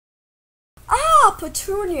Ah,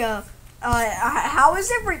 Petunia. How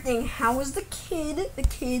is everything? How is the kid? The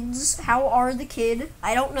kids? How are the kid?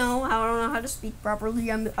 I don't know. I don't know how to speak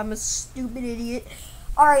properly. I'm a stupid idiot.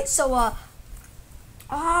 All right, so like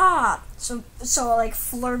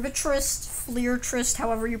Fleurtrist,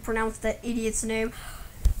 however you pronounce that idiot's name.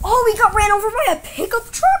 Oh, he got ran over by a pickup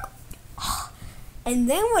truck. And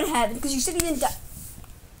then what happened? Because you said he didn't die.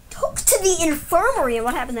 Took to the infirmary, and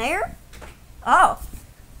what happened there? Oh,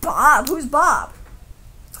 Bob. Who's Bob?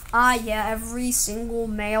 Yeah, every single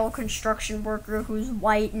male construction worker who's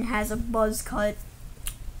white and has a buzz cut.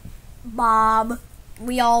 Bob.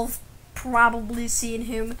 We all probably seen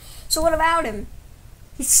him. So what about him?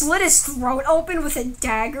 He slit his throat open with a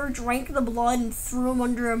dagger, drank the blood, and threw him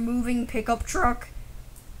under a moving pickup truck.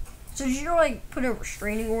 So did you, like, put a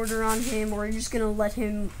restraining order on him, or are you just gonna let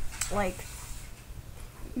him, like,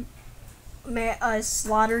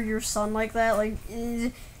 slaughter your son like that? Like,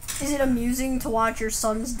 is it amusing to watch your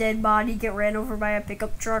son's dead body get ran over by a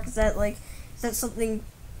pickup truck? Is that something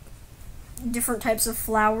different types of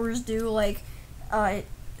flowers do? Like,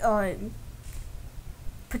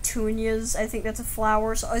 petunias, I think that's a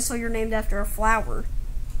flower, so you're named after a flower.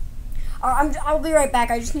 I'll be right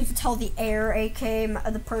back. I just need to tell the heir, aka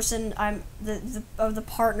the person the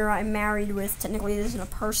partner I'm married with. Technically, it isn't a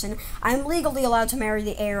person. I'm legally allowed to marry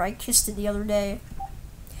the heir. I kissed it the other day.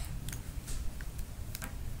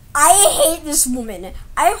 I hate this woman.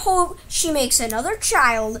 I hope she makes another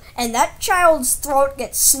child, and that child's throat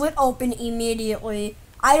gets slit open immediately.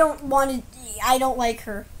 I don't like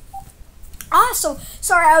her. So,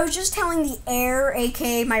 sorry, I was just telling the heir,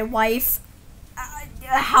 aka my wife,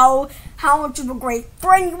 how much of a great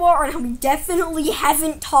friend you are, and how we definitely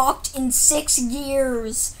haven't talked in 6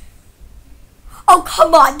 years. Oh,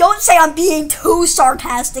 come on, don't say I'm being too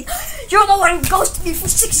sarcastic. You're the one who ghosted me for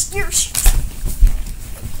 6 years.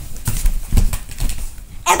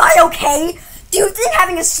 Am I okay? Do you think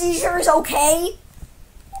having a seizure is okay?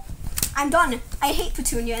 I'm done. I hate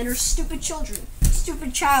Petunia and her stupid children.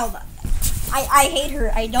 Stupid child. I hate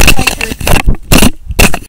her. I don't like her.